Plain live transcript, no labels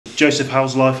Joseph,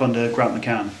 how's life under Grant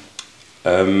McCann?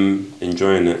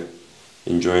 Enjoying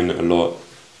it a lot.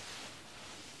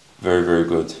 Very, very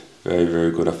good. Very, very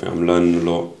good. I think I'm learning a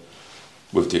lot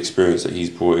with the experience that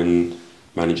he's brought in,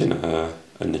 managing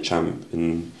in the champ,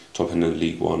 in top end of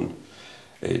League One.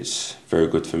 It's very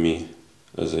good for me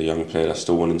as a young player that's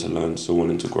still wanting to learn, still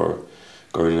wanting to grow,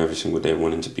 going in every single day,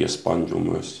 wanting to be a sponge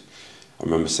almost. I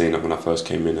remember saying that when I first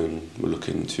came in, and we're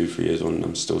looking 2-3 years on,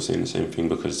 I'm still saying the same thing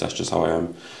because that's just how I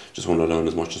am. Just want to learn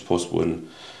as much as possible, and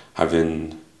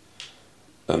having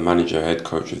a manager, head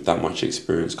coach with that much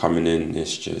experience coming in,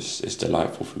 it's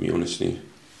delightful for me, honestly.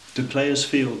 Do players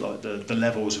feel like the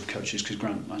levels of coaches, because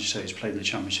Grant, as you say, he's played in the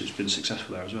Championship, has been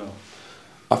successful there as well?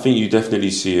 I think you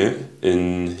definitely see it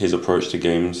in his approach to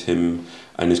games, him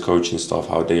and his coaching staff,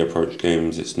 how they approach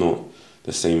games. It's not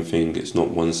the same thing, it's not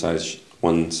one size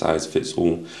fits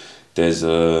all. There's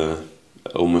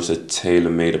almost a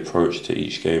tailor-made approach to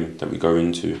each game that we go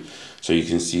into. So you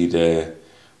can see there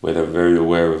where they're very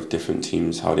aware of different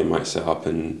teams, how they might set up,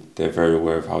 and they're very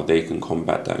aware of how they can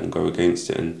combat that and go against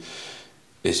it. And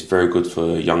it's very good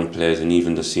for young players and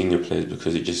even the senior players,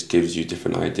 because it just gives you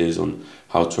different ideas on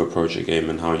how to approach a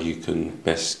game and how you can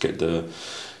best get the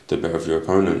better of your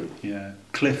opponent. Yeah.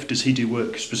 Cliff, does he do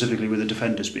work specifically with the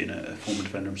defenders, being a former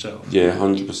defender himself? Yeah,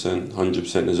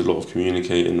 100%. There's a lot of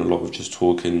communicating, a lot of just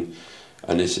talking,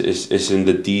 and it's in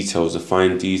the details, the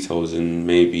fine details, and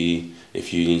maybe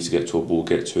if you need to get to a ball,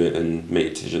 get to it and make a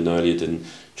decision earlier than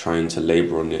trying to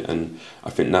labour on it. And I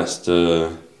think that's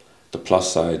the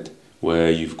plus side,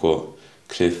 where you've got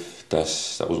Cliff,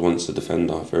 that was once a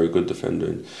defender, a very good defender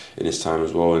in his time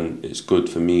as well, and it's good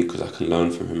for me because I can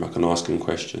learn from him, I can ask him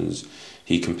questions,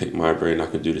 he can pick my brain, I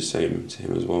can do the same to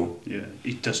him as well. Yeah,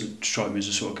 he doesn't strike me as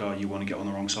the sort of guy you want to get on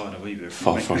the wrong side of either.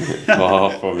 Far from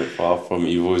it.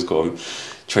 You've always got to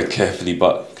tread carefully,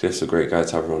 but Cliff's a great guy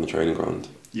to have around the training ground.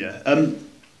 Yeah,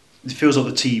 it feels like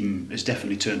the team has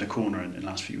definitely turned a corner in the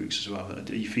last few weeks as well.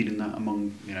 Are you feeling that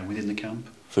within the camp?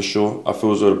 For sure. I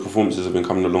feel as though the performances have been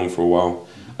coming along for a while,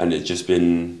 and it's just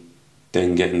been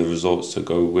then getting the results to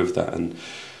go with that. And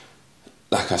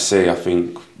like I say, I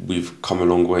think we've come a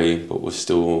long way, but we're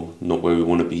still not where we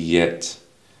want to be yet.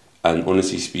 And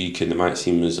honestly speaking, it might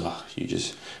seem as you're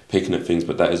just picking at things,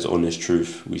 but that is the honest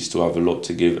truth. We still have a lot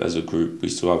to give as a group. We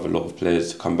still have a lot of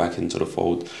players to come back into the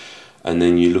fold. And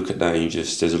then you look at that and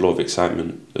there's a lot of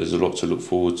excitement. There's a lot to look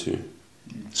forward to.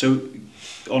 So,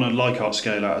 on a Leichhardt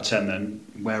scale out of 10 then,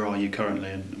 where are you currently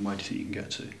and where do you think you can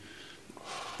get to?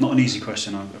 Not an easy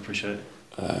question, I appreciate it.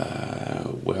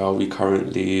 Where are we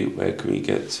currently? Where can we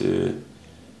get to?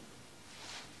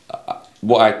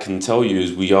 What I can tell you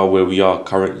is we are where we are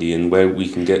currently, and where we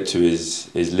can get to is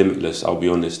limitless, I'll be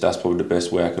honest. That's probably the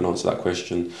best way I can answer that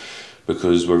question,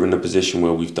 because we're in a position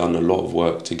where we've done a lot of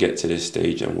work to get to this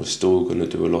stage, and we're still going to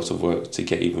do a lot of work to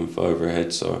get even further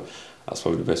ahead. So that's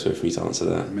probably the best way for me to answer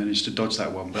that. I managed to dodge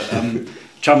that one, but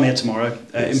Tranmere tomorrow.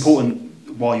 Yes. Important,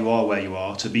 while you are where you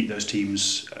are, to beat those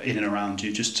teams in and around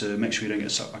you, just to make sure you don't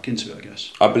get sucked back into it, I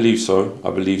guess. I believe so.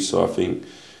 I think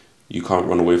you can't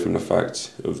run away from the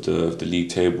fact of the league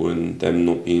table and them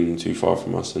not being too far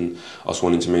from us, and us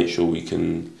wanting to make sure we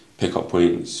can pick up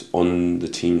points on the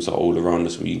teams that are all around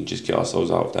us. We can just get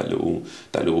ourselves out of that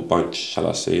little bunch, shall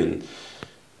I say, and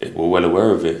we're well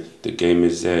aware of it. The game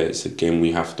is there. It's a game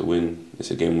we have to win. It's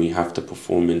a game we have to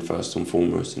perform in first and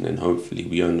foremost, and then hopefully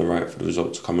we earn the right for the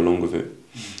result to come along with it.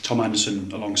 Tom Anderson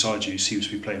alongside you seems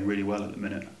to be playing really well at the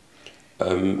minute.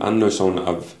 I know someone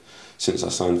that since I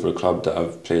signed for the club, that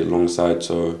I've played alongside,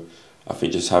 so I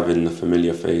think just having a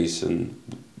familiar face and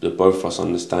the both of us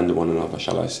understanding one another,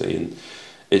 shall I say, and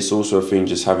it's also a thing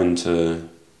just having to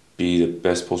be the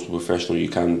best possible professional you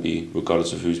can be,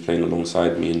 regardless of who's playing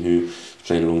alongside me and who's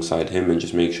playing alongside him, and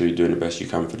just make sure you're doing the best you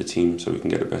can for the team so we can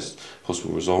get the best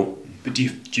possible result. But do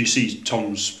you see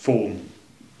Tom's form,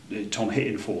 Tom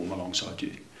hitting form alongside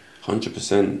you?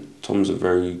 100%. Tom's a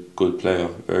very good player,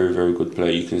 very, very good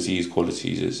player. You can see his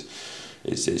qualities.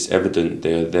 It's evident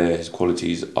they're there. His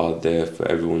qualities are there for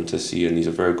everyone to see, and he's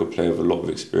a very good player with a lot of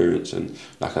experience. And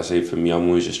like I say, for me, I'm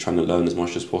always just trying to learn as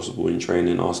much as possible in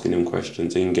training, asking him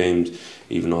questions in games,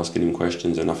 even asking him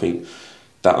questions. And I think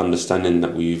that understanding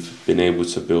that we've been able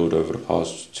to build over the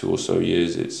past 2 or so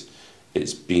years,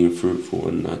 it's been fruitful,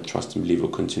 and I trust and believe will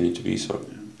continue to be so.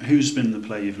 Yeah. Who's been the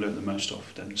player you've learnt the most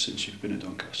of then since you've been at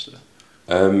Doncaster?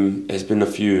 There's been a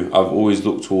few. I've always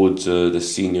looked towards the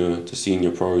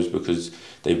senior pros, because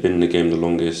they've been in the game the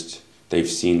longest. They've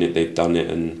seen it, they've done it,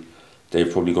 and they've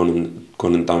probably gone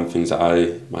and done things that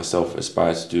I myself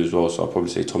aspire to do as well. So I'll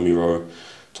probably say Tommy Rowe,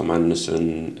 Tom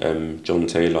Anderson, John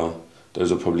Taylor,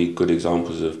 those are probably good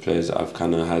examples of players that I've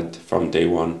kind of had from day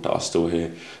one that are still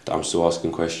here, that I'm still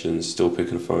asking questions, still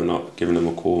picking the phone up, giving them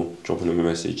a call, dropping them a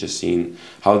message, just seeing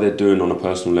how they're doing on a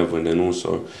personal level, and then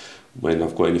also when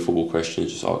I've got any football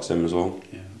questions, just ask them as well.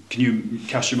 Yeah. Can you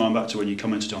cast your mind back to when you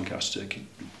come into Doncaster?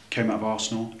 Came out of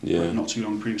Arsenal not too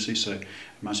long previously, so I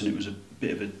imagine it was a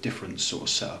bit of a different sort of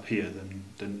setup here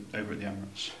than over at the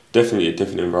Emirates. Definitely a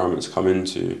different environment to come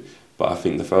into, but I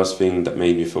think the first thing that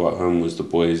made me feel at home was the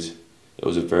boys. It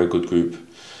was a very good group,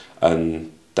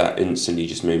 and that instantly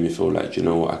just made me feel like, you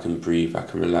know what, I can breathe, I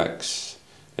can relax.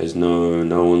 There's no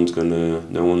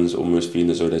one's almost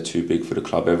feeling as though they're too big for the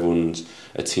club. Everyone's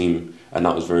a team, and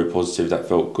that was very positive. That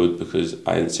felt good because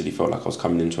I instantly felt like I was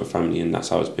coming into a family, and that's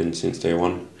how it's been since day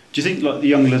one. Do you think like the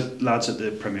young lads at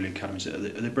the Premier League academies are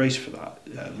they braced for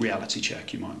that reality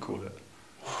check, you might call it?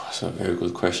 That's a very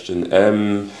good question.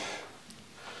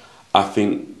 I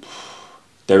think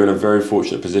they're in a very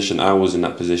fortunate position. I was in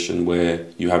that position where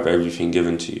you have everything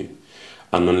given to you,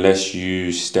 and unless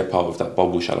you step out of that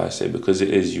bubble, shall I say, because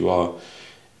you are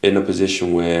in a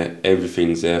position where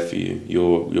everything's there for you.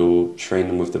 You're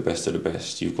training with the best of the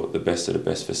best. You've got the best of the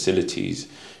best facilities.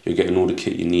 You're getting all the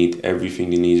kit you need.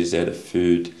 Everything you need is there. The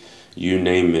food, you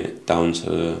name it, down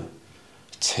to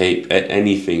tape,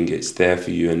 anything, it's there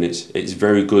for you, and it's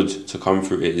very good to come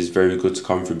through. It is very good to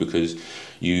come through because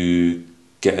you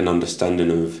get an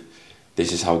understanding of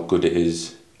this is how good it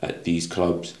is at these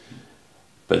clubs.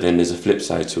 But then there's a flip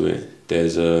side to it.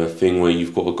 There's a thing where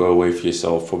you've got to go away for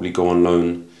yourself, probably go on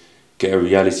loan, get a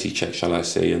reality check, shall I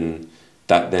say, and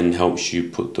that then helps you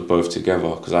put the both together.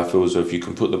 Because I feel as though if you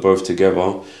can put the both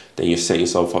together, then you set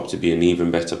yourself up to be an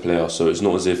even better player. So it's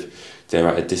not as if they're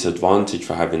at a disadvantage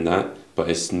for having that, but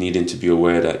it's needing to be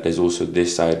aware that there's also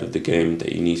this side of the game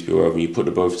that you need to be aware of, and you put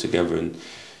the both together and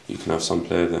you can have some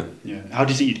player there. Yeah. How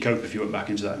do you think you'd cope if you went back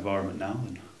into that environment now?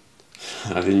 Then?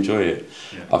 I'd enjoy it.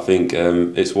 Yeah. I think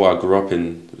it's what I grew up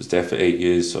in. I was there for 8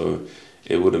 years, so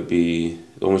it wouldn't be,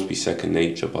 it'd almost be second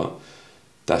nature, but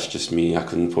that's just me. I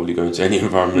can probably go into any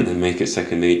environment and make it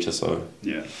second nature. So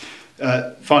yeah.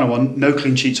 Final one, no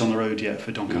clean sheets on the road yet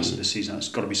for Doncaster this season. That's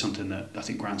got to be something that I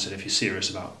think Grant said, if you're serious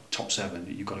about top 7,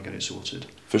 you've got to get it sorted.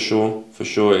 For sure.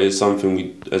 It is something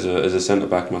we, as a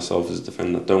centre-back myself, as a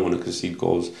defender, I don't want to concede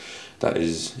goals. That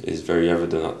is very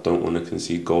evident. I don't want to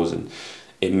concede goals, and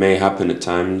it may happen at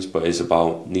times, but it's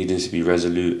about needing to be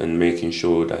resolute and making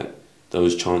sure that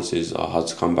those chances are hard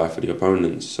to come by for the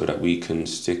opponents, so that we can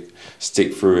stick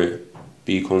through it,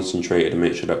 be concentrated, and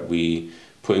make sure that we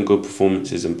put in good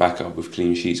performances and back up with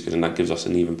clean sheets, because then that gives us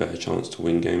an even better chance to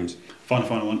win games.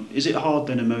 Final one. Is it hard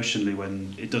then emotionally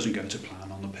when it doesn't go to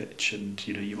plan on the pitch, and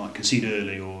you might concede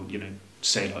early, or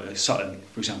say like Sutton,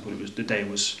 for example, the day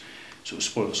was sort of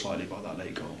spoiled slightly by that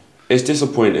late goal? It's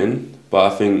disappointing,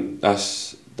 but I think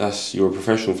that's you're a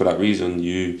professional for that reason.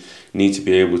 You need to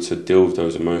be able to deal with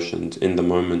those emotions in the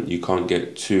moment. You can't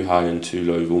get too high and too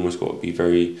low. You've almost got to be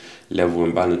very level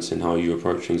and balanced in how you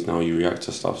approach things and how you react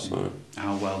to stuff. So,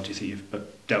 how well do you think you've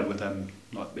dealt with them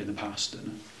like in the past?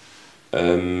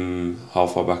 How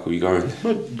far back are we going?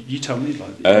 Well, you tell me.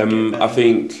 I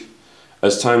think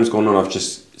as time's gone on,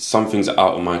 some things are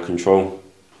out of my control,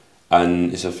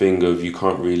 and it's a thing of you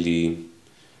can't really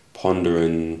ponder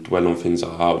and dwell on things that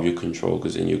are out of your control,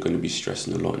 because then you're going to be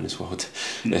stressing a lot in this world.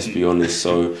 Let's be honest.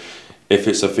 So if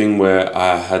it's a thing where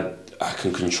I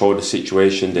can control the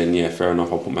situation, then yeah, fair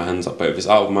enough, I'll put my hands up. But if it's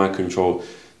out of my control,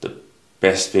 the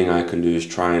best thing I can do is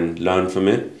try and learn from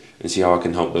it and see how I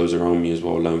can help those around me as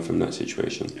well learn from that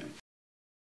situation. Yeah.